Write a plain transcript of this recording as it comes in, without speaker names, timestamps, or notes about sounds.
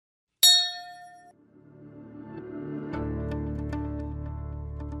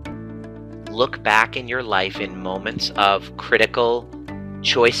look back in your life in moments of critical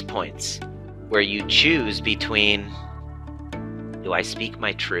choice points where you choose between, do I speak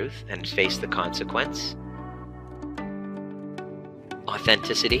my truth and face the consequence?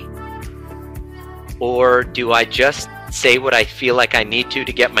 Authenticity? Or do I just say what I feel like I need to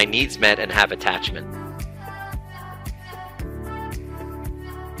get my needs met and have attachment?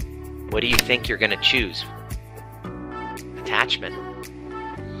 What do you think you're going to choose? Attachment.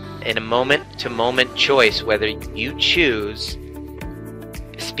 In a moment-to-moment choice, whether you choose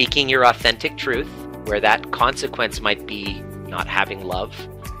speaking your authentic truth, where that consequence might be not having love,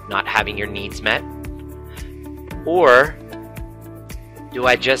 not having your needs met, or do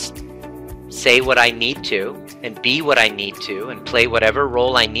I just say what I need to and be what I need to and play whatever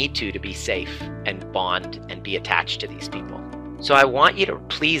role I need to be safe and bond and be attached to these people? So I want you to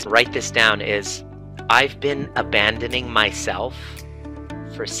please write this down, is I've been abandoning myself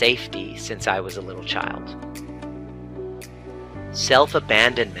for safety since I was a little child.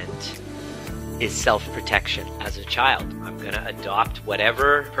 Self-abandonment is self-protection. As a child, I'm going to adopt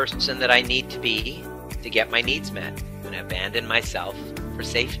whatever person that I need to be to get my needs met. I'm going to abandon myself for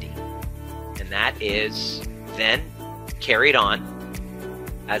safety. And that is then carried on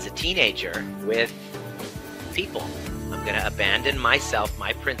as a teenager with people. I'm going to abandon myself,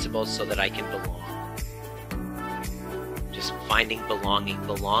 my principles, so that I can belong. Just finding belonging.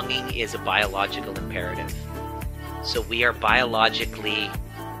 Belonging is a biological imperative. So we are biologically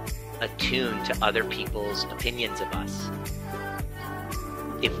attuned to other people's opinions of us.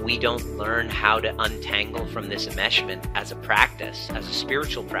 If we don't learn how to untangle from this enmeshment as a practice, as a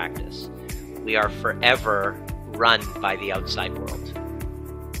spiritual practice, we are forever run by the outside world.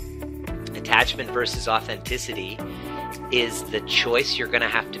 Attachment versus authenticity is the choice you're going to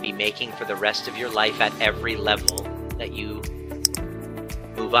have to be making for the rest of your life at every level that you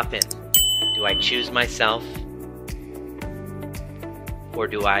move up in. Do I choose myself, or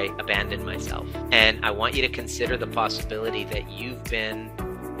do I abandon myself? And I want you to consider the possibility that you've been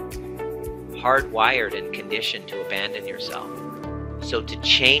hardwired and conditioned to abandon yourself. So to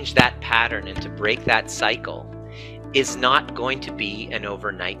change that pattern and to break that cycle is not going to be an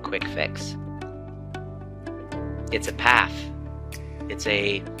overnight quick fix. It's a path. It's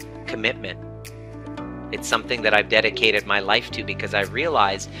a commitment. It's something that I've dedicated my life to, because I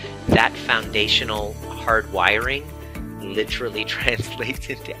realized that foundational hardwiring literally translates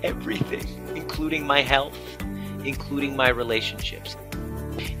into everything, including my health, including my relationships,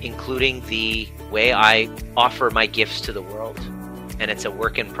 including the way I offer my gifts to the world. And it's a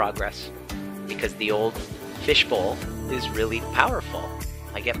work in progress, because the old fishbowl is really powerful.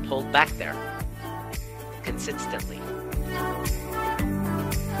 I get pulled back there consistently.